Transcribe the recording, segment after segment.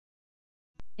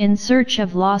In Search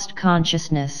of Lost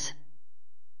Consciousness.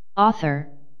 Author,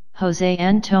 José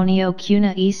Antonio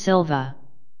Cunha e Silva.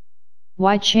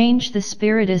 Why change the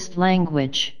Spiritist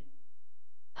language?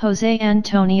 José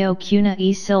Antonio Cunha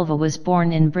e Silva was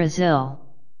born in Brazil.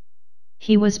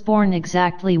 He was born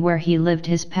exactly where he lived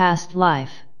his past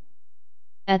life.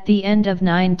 At the end of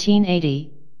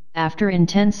 1980, after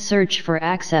intense search for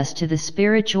access to the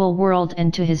spiritual world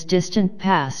and to his distant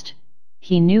past,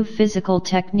 he knew physical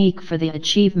technique for the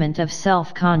achievement of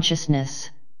self-consciousness.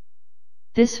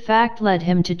 This fact led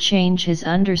him to change his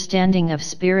understanding of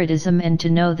Spiritism and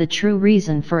to know the true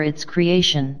reason for its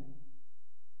creation.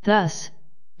 Thus,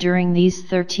 during these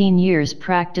 13 years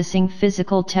practicing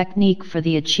physical technique for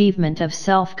the achievement of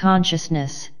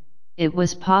self-consciousness, it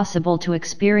was possible to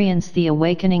experience the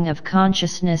awakening of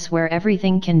consciousness where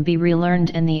everything can be relearned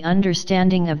and the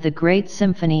understanding of the great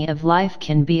symphony of life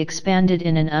can be expanded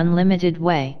in an unlimited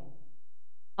way.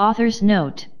 Author's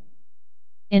note: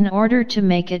 in order to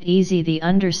make it easy the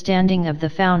understanding of the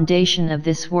foundation of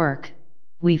this work,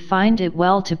 we find it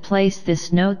well to place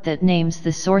this note that names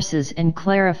the sources and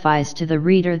clarifies to the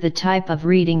reader the type of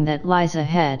reading that lies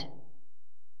ahead.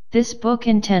 This book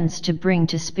intends to bring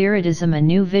to Spiritism a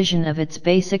new vision of its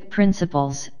basic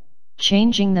principles,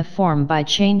 changing the form by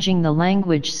changing the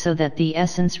language so that the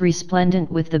essence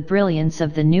resplendent with the brilliance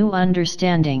of the new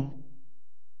understanding.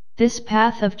 This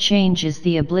path of change is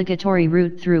the obligatory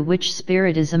route through which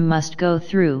Spiritism must go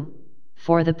through,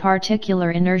 for the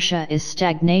particular inertia is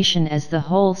stagnation as the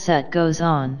whole set goes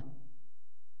on.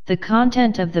 The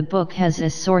content of the book has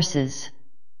as sources: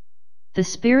 The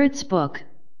Spirit's Book,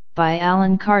 by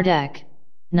Allan Kardec,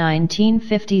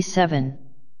 1957.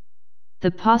 The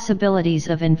Possibilities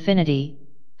of Infinity,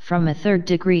 From a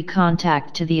Third-Degree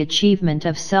Contact to the Achievement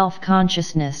of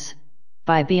Self-Consciousness,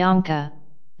 by Bianca,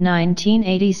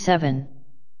 1987.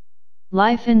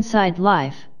 Life Inside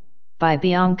Life, by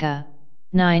Bianca,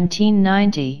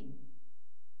 1990.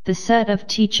 The set of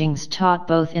teachings taught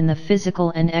both in the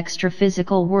physical and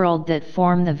extra-physical world that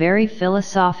form the very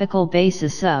philosophical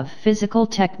basis of physical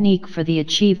technique for the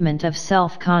achievement of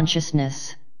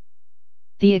self-consciousness.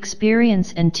 The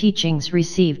experience and teachings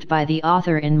received by the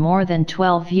author in more than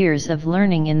 12 years of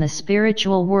learning in the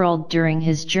spiritual world during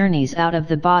his journeys out of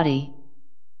the body.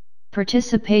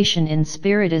 Participation in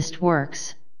Spiritist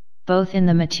works, both in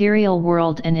the material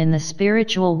world and in the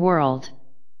spiritual world.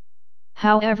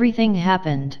 How everything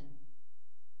happened.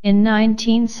 In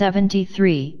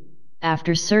 1973,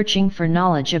 after searching for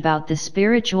knowledge about the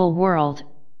spiritual world,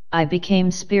 I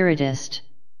became Spiritist.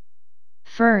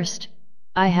 First,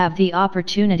 I have the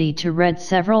opportunity to read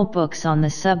several books on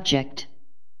the subject.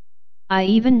 I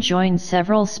even joined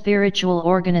several spiritual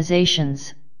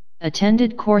organizations,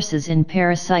 attended courses in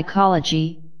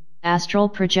parapsychology, astral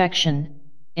projection.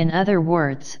 In other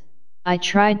words, I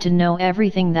tried to know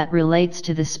everything that relates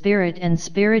to the spirit and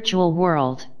spiritual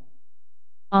world.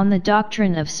 On the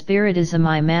doctrine of Spiritism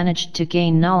I managed to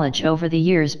gain knowledge over the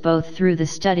years both through the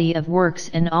study of works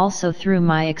and also through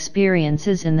my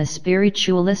experiences in the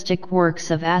spiritualistic works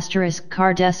of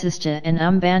Kardecista and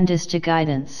Umbandista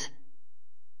guidance.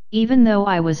 Even though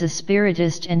I was a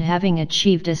Spiritist and having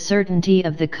achieved a certainty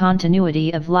of the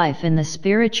continuity of life in the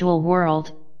spiritual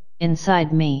world,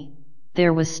 inside me,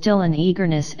 there was still an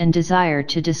eagerness and desire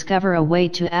to discover a way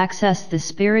to access the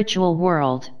spiritual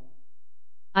world.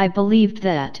 I believed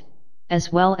that, as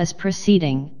well as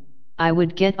proceeding, I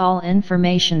would get all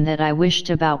information that I wished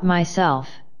about myself.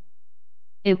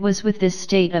 It was with this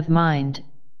state of mind,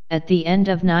 at the end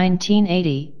of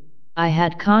 1980, I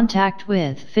had contact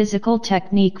with physical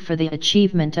technique for the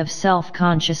achievement of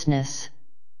self-consciousness.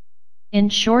 In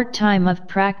short time of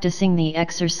practicing the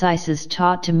exercises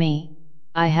taught to me,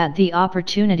 I had the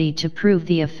opportunity to prove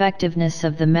the effectiveness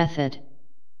of the method.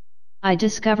 I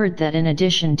discovered that in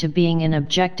addition to being an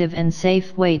objective and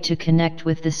safe way to connect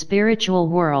with the spiritual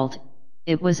world,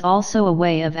 it was also a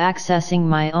way of accessing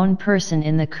my own person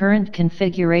in the current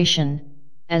configuration,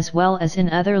 as well as in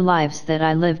other lives that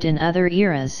I lived in other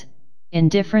eras, in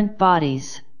different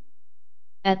bodies.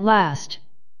 At last,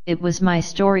 it was my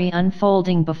story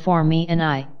unfolding before me and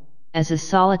I, as a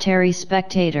solitary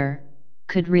spectator,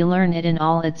 could relearn it in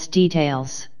all its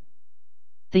details.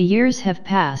 The years have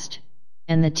passed,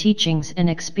 and the teachings and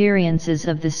experiences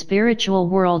of the spiritual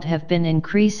world have been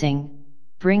increasing,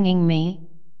 bringing me,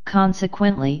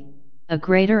 consequently, a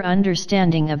greater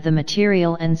understanding of the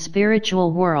material and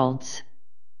spiritual worlds.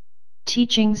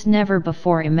 Teachings never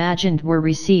before imagined were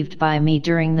received by me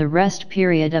during the rest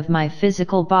period of my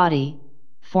physical body,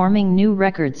 forming new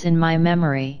records in my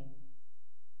memory.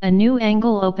 A new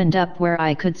angle opened up where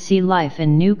I could see life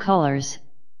in new colors,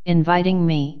 inviting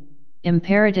me,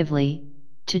 imperatively,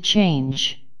 to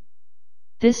change.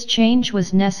 This change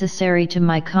was necessary to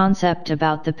my concept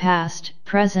about the past,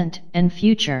 present, and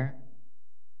future.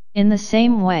 In the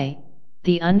same way,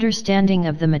 the understanding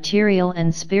of the material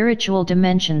and spiritual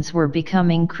dimensions were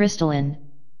becoming crystalline,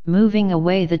 moving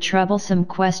away the troublesome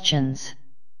questions.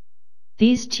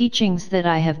 These teachings that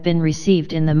I have been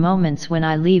received in the moments when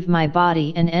I leave my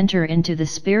body and enter into the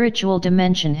spiritual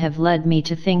dimension have led me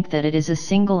to think that it is a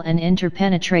single and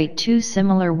interpenetrate two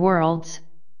similar worlds,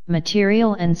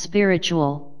 material and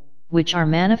spiritual, which are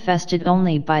manifested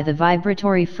only by the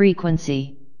vibratory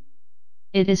frequency.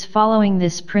 It is following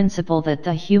this principle that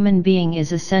the human being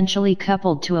is essentially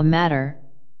coupled to a matter,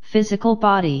 physical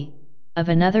body, of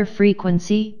another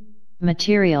frequency,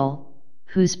 material,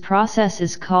 whose process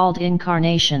is called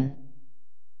incarnation.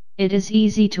 It is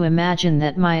easy to imagine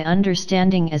that my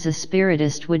understanding as a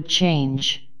spiritist would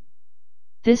change.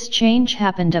 This change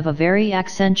happened of a very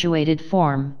accentuated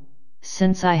form,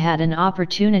 since I had an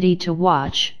opportunity to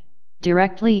watch,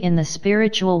 directly in the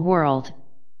spiritual world,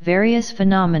 various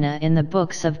phenomena in the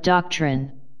books of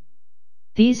doctrine.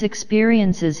 These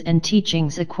experiences and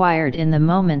teachings acquired in the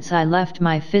moments I left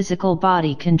my physical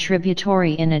body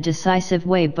contributory in a decisive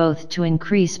way both to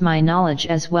increase my knowledge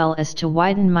as well as to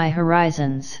widen my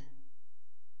horizons.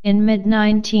 In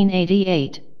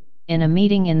mid-1988, in a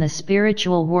meeting in the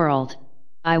spiritual world,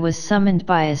 I was summoned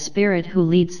by a spirit who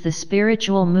leads the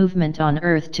spiritual movement on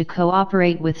earth to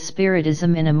cooperate with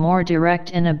Spiritism in a more direct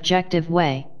and objective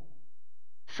way.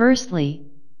 Firstly,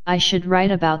 I should write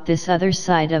about this other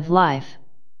side of life,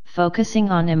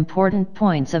 focusing on important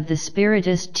points of the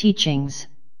Spiritist teachings,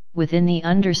 within the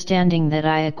understanding that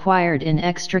I acquired in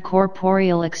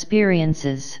extracorporeal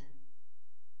experiences.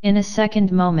 In a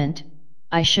second moment,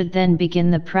 I should then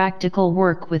begin the practical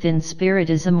work within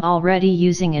Spiritism already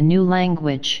using a new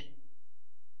language.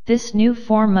 This new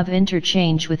form of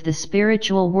interchange with the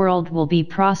spiritual world will be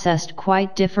processed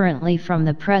quite differently from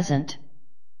the present.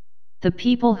 The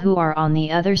people who are on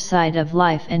the other side of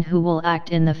life and who will act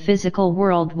in the physical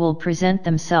world will present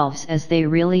themselves as they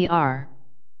really are.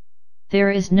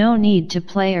 There is no need to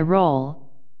play a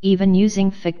role, even using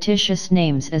fictitious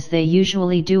names as they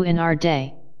usually do in our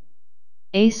day.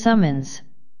 A summons,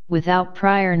 without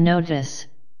prior notice,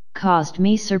 caused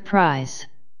me surprise.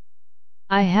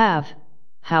 I have,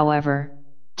 however,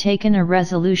 taken a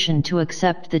resolution to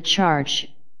accept the charge,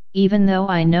 even though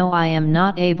I know I am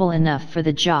not able enough for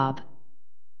the job.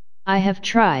 I have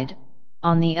tried,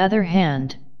 on the other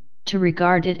hand, to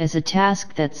regard it as a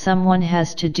task that someone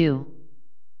has to do.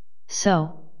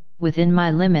 So, within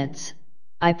my limits,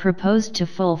 I propose to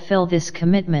fulfill this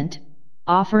commitment,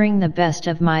 offering the best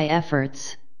of my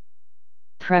efforts.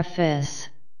 Preface.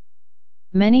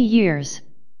 Many years,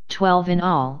 12 in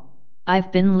all,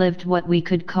 I've been lived what we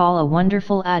could call a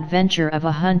wonderful adventure of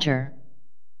a hunter.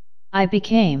 I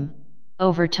became,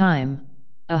 over time,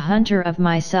 a hunter of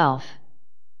myself.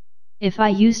 If I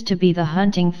used to be the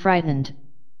hunting frightened,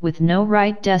 with no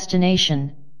right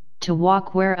destination, to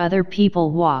walk where other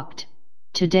people walked,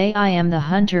 today I am the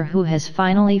hunter who has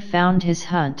finally found his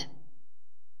hunt.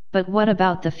 But what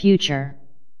about the future?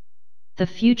 The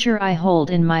future I hold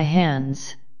in my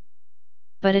hands.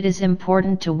 But it is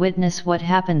important to witness what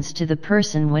happens to the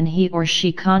person when he or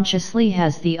she consciously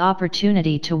has the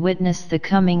opportunity to witness the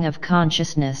coming of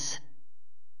consciousness.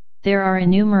 There are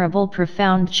innumerable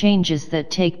profound changes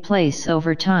that take place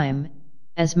over time,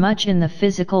 as much in the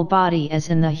physical body as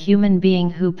in the human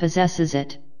being who possesses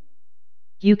it.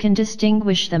 You can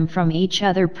distinguish them from each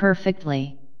other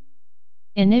perfectly.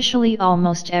 Initially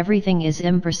almost everything is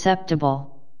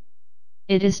imperceptible.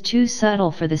 It is too subtle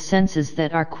for the senses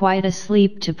that are quite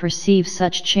asleep to perceive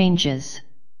such changes.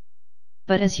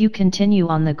 But as you continue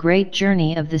on the great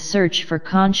journey of the search for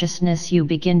consciousness, you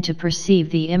begin to perceive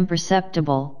the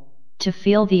imperceptible, to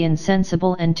feel the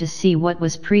insensible, and to see what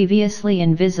was previously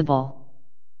invisible.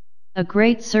 A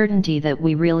great certainty that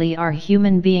we really are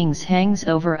human beings hangs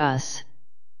over us.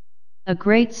 A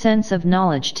great sense of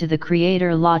knowledge to the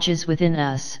Creator lodges within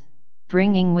us,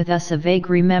 bringing with us a vague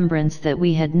remembrance that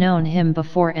we had known Him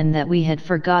before and that we had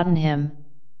forgotten Him,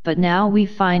 but now we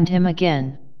find Him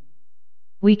again.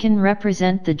 We can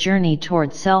represent the journey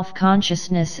toward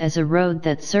self-consciousness as a road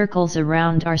that circles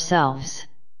around ourselves.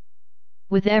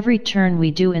 With every turn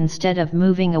we do, instead of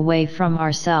moving away from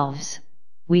ourselves,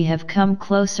 we have come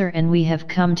closer and we have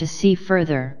come to see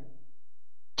further.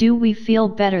 Do we feel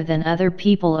better than other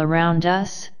people around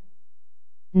us?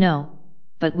 No,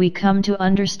 but we come to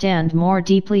understand more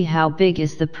deeply how big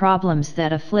is the problems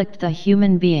that afflict the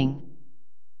human being.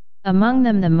 Among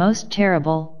them the most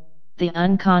terrible, the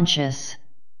unconscious.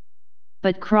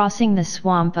 But crossing the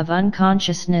swamp of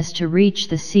unconsciousness to reach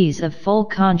the seas of full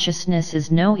consciousness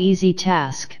is no easy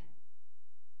task.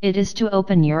 It is to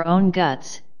open your own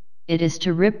guts, it is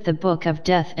to rip the book of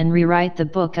death and rewrite the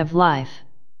book of life.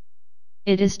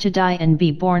 It is to die and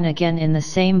be born again in the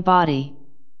same body.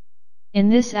 In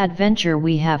this adventure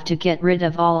we have to get rid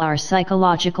of all our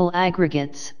psychological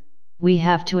aggregates, we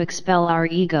have to expel our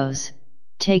egos,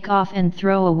 take off and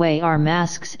throw away our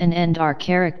masks and end our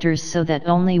characters so that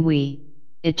only we,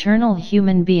 eternal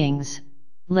human beings,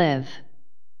 live.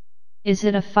 Is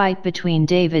it a fight between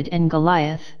David and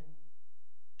Goliath?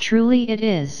 Truly it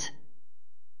is.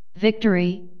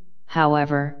 Victory,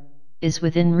 however, is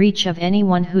within reach of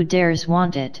anyone who dares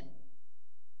want it.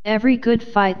 Every good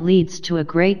fight leads to a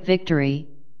great victory.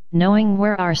 Knowing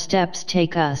where our steps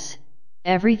take us,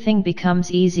 everything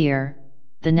becomes easier.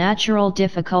 The natural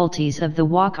difficulties of the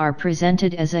walk are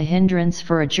presented as a hindrance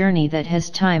for a journey that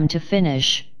has time to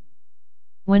finish.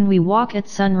 When we walk at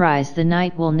sunrise, the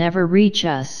night will never reach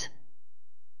us.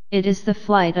 It is the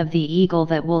flight of the eagle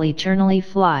that will eternally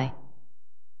fly.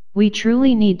 We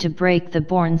truly need to break the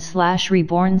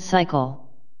born/reborn cycle.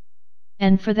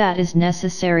 And for that is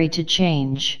necessary to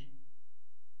change.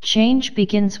 Change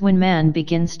begins when man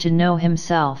begins to know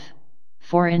himself,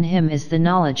 for in him is the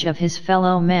knowledge of his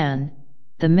fellow man,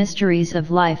 the mysteries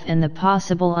of life and the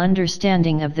possible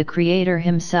understanding of the Creator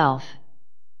himself.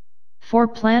 For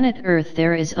planet Earth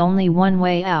there is only one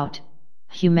way out,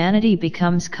 humanity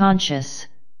becomes conscious.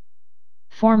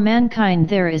 For mankind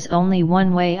there is only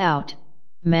one way out,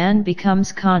 man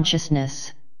becomes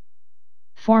consciousness.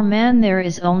 For man there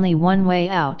is only one way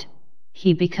out,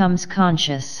 he becomes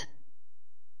conscious.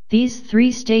 These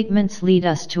three statements lead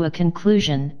us to a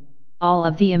conclusion: all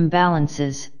of the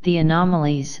imbalances, the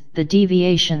anomalies, the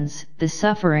deviations, the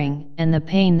suffering, and the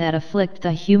pain that afflict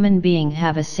the human being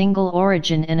have a single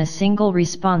origin and a single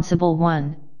responsible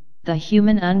one, the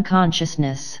human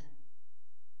unconsciousness.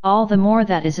 All the more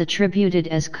that is attributed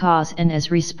as cause and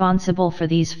as responsible for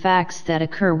these facts that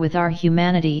occur with our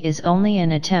humanity is only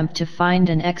an attempt to find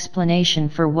an explanation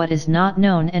for what is not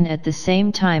known and at the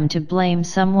same time to blame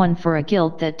someone for a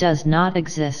guilt that does not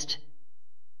exist.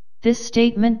 This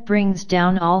statement brings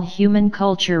down all human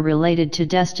culture related to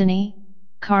destiny,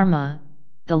 karma,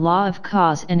 the law of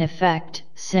cause and effect,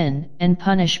 sin, and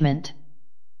punishment.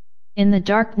 In the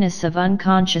darkness of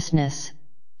unconsciousness,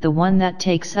 the one that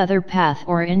takes other path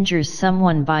or injures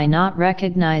someone by not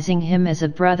recognizing him as a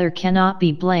brother cannot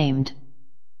be blamed.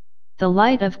 The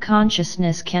light of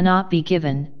consciousness cannot be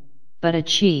given, but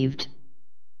achieved.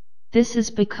 This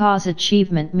is because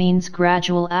achievement means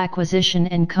gradual acquisition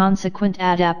and consequent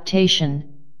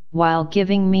adaptation, while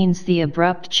giving means the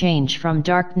abrupt change from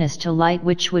darkness to light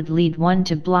which would lead one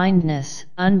to blindness,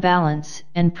 unbalance,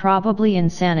 and probably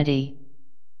insanity.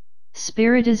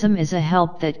 Spiritism is a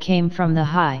help that came from the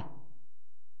high.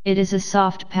 It is a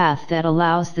soft path that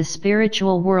allows the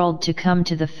spiritual world to come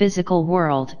to the physical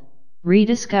world,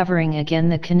 rediscovering again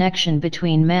the connection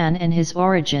between man and his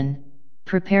origin,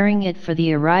 preparing it for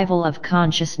the arrival of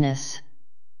consciousness.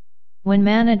 When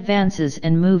man advances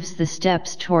and moves the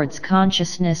steps towards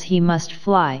consciousness, he must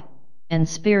fly, and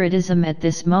Spiritism at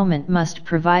this moment must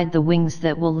provide the wings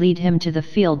that will lead him to the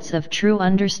fields of true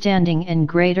understanding and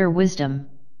greater wisdom.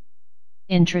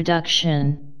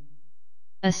 Introduction.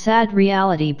 A sad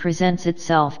reality presents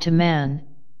itself to man,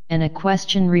 and a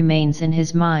question remains in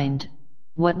his mind: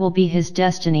 what will be his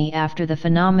destiny after the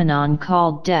phenomenon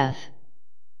called death?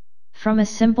 From a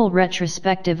simple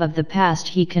retrospective of the past,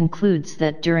 he concludes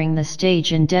that during the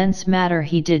stage in dense matter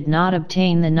he did not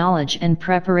obtain the knowledge and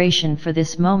preparation for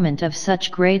this moment of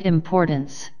such great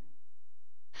importance.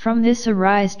 From this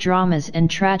arise dramas and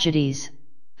tragedies,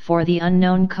 for the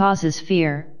unknown causes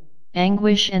fear,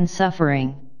 anguish and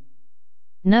suffering.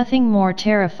 Nothing more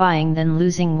terrifying than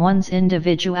losing one's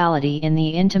individuality in the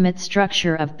intimate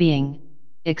structure of being,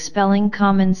 expelling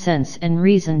common sense and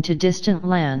reason to distant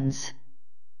lands.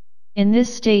 In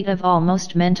this state of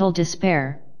almost mental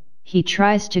despair, he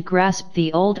tries to grasp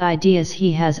the old ideas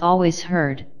he has always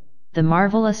heard, the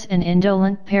marvelous and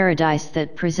indolent paradise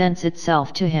that presents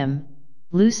itself to him,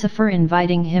 Lucifer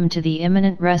inviting him to the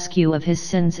imminent rescue of his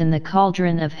sins in the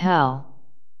cauldron of hell.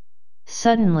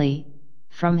 Suddenly,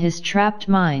 from his trapped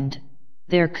mind,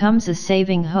 there comes a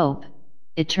saving hope: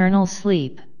 eternal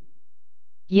sleep.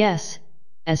 Yes,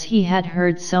 as he had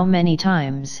heard so many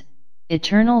times,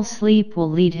 eternal sleep will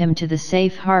lead him to the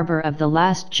safe harbor of the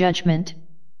Last Judgment,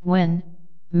 when,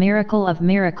 miracle of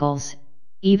miracles,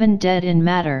 even dead in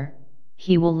matter,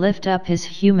 he will lift up his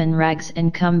human rags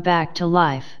and come back to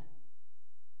life.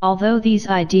 Although these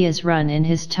ideas run in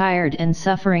his tired and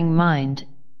suffering mind,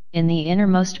 in the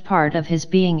innermost part of his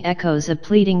being echoes a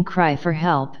pleading cry for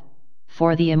help,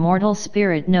 for the immortal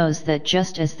spirit knows that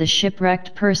just as the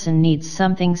shipwrecked person needs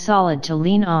something solid to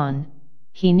lean on,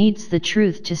 he needs the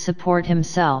truth to support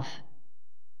himself.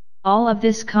 All of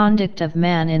this conduct of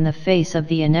man in the face of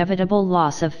the inevitable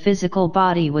loss of physical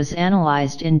body was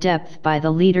analyzed in depth by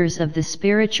the leaders of the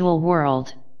spiritual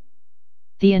world.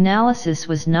 The analysis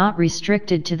was not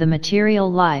restricted to the material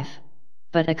life,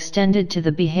 but extended to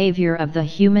the behavior of the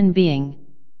human being,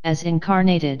 as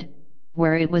incarnated,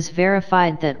 where it was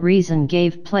verified that reason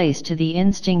gave place to the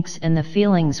instincts and the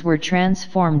feelings were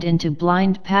transformed into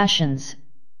blind passions,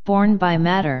 born by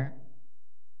matter.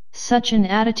 Such an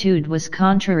attitude was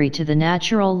contrary to the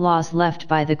natural laws left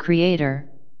by the Creator,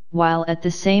 while at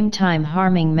the same time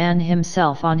harming man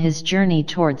himself on his journey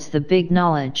towards the big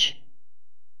knowledge.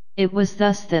 It was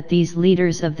thus that these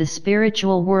leaders of the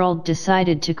spiritual world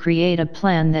decided to create a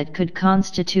plan that could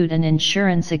constitute an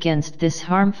insurance against this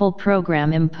harmful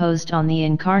program imposed on the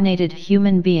incarnated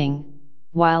human being,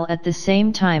 while at the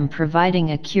same time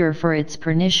providing a cure for its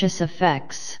pernicious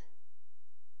effects.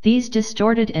 These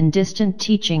distorted and distant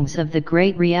teachings of the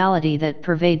great reality that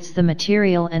pervades the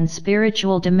material and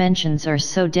spiritual dimensions are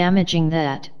so damaging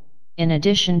that, in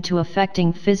addition to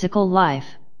affecting physical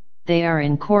life, they are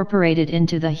incorporated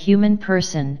into the human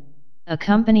person,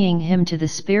 accompanying him to the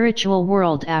spiritual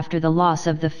world after the loss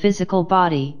of the physical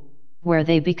body, where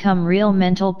they become real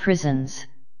mental prisons.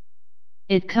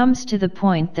 It comes to the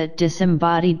point that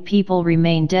disembodied people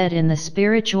remain dead in the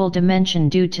spiritual dimension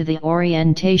due to the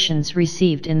orientations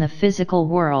received in the physical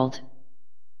world.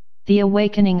 The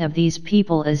awakening of these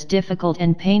people is difficult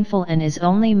and painful and is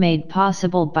only made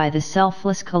possible by the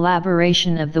selfless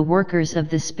collaboration of the workers of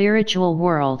the spiritual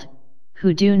world,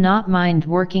 who do not mind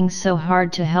working so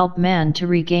hard to help man to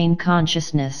regain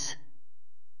consciousness.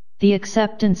 The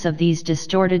acceptance of these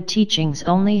distorted teachings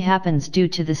only happens due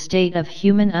to the state of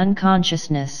human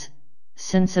unconsciousness,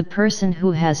 since a person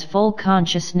who has full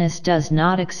consciousness does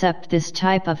not accept this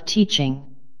type of teaching.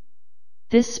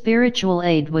 This spiritual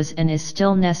aid was and is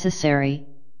still necessary,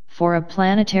 for a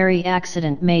planetary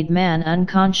accident made man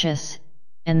unconscious,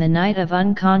 and the night of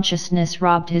unconsciousness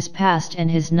robbed his past and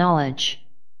his knowledge.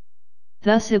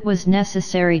 Thus it was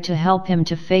necessary to help him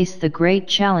to face the great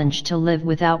challenge to live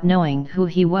without knowing who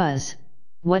he was,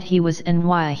 what he was and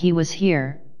why he was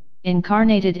here,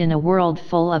 incarnated in a world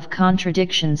full of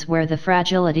contradictions where the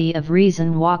fragility of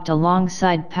reason walked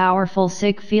alongside powerful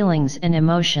sick feelings and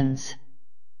emotions.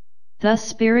 Thus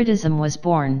Spiritism was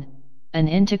born, an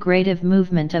integrative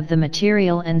movement of the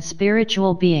material and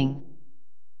spiritual being.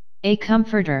 A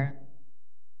comforter.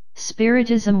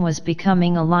 Spiritism was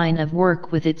becoming a line of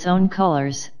work with its own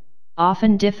colors,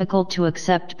 often difficult to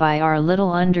accept by our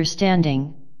little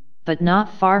understanding, but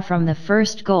not far from the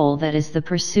first goal, that is the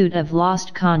pursuit of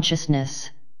lost consciousness.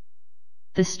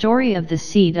 The story of the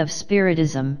seed of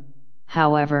Spiritism,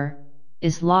 however,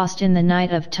 is lost in the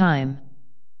night of time.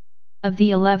 Of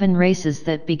the 11 races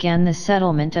that began the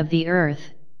settlement of the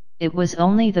earth, it was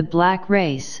only the black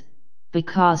race,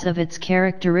 because of its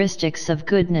characteristics of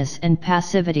goodness and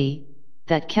passivity,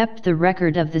 that kept the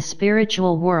record of the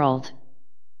spiritual world.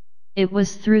 It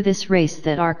was through this race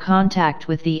that our contact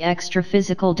with the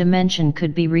extra-physical dimension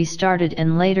could be restarted,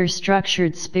 and later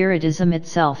structured Spiritism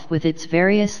itself with its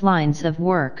various lines of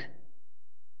work.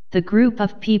 The group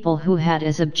of people who had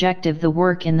as objective the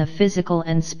work in the physical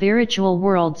and spiritual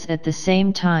worlds at the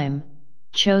same time,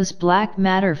 chose black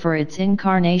matter for its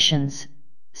incarnations,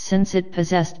 since it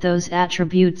possessed those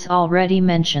attributes already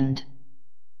mentioned.